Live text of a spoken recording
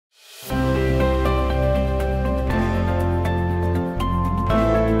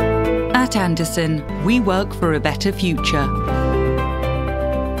At Andersen, we work for a better future.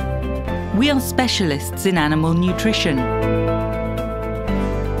 We are specialists in animal nutrition.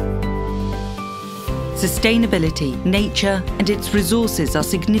 Sustainability, nature, and its resources are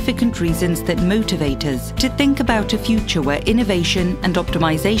significant reasons that motivate us to think about a future where innovation and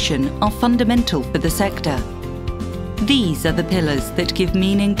optimization are fundamental for the sector. These are the pillars that give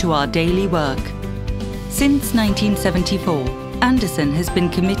meaning to our daily work. Since 1974, Andersen has been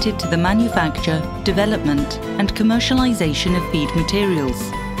committed to the manufacture, development, and commercialization of feed materials,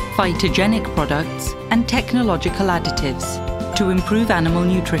 phytogenic products, and technological additives to improve animal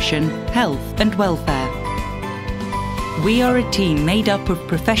nutrition, health, and welfare. We are a team made up of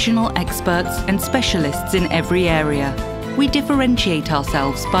professional experts and specialists in every area. We differentiate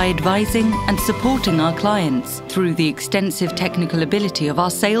ourselves by advising and supporting our clients through the extensive technical ability of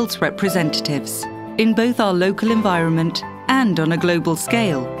our sales representatives in both our local environment and on a global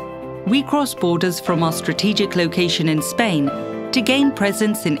scale. We cross borders from our strategic location in Spain to gain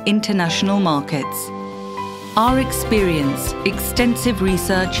presence in international markets. Our experience, extensive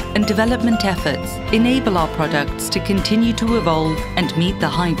research and development efforts enable our products to continue to evolve and meet the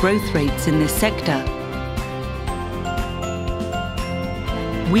high growth rates in this sector.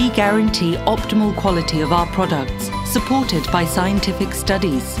 We guarantee optimal quality of our products, supported by scientific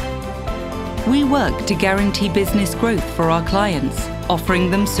studies. We work to guarantee business growth for our clients, offering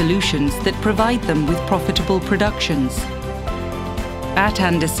them solutions that provide them with profitable productions. At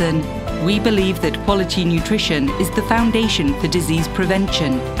Andersen, we believe that quality nutrition is the foundation for disease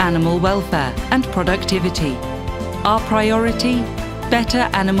prevention, animal welfare, and productivity. Our priority? Better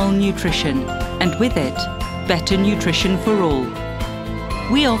animal nutrition, and with it, better nutrition for all.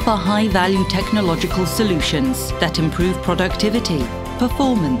 We offer high-value technological solutions that improve productivity,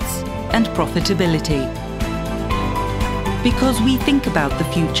 performance, and profitability. Because we think about the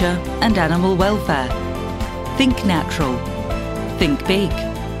future and animal welfare. Think natural. Think big.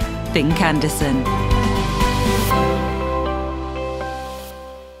 Think Andersen.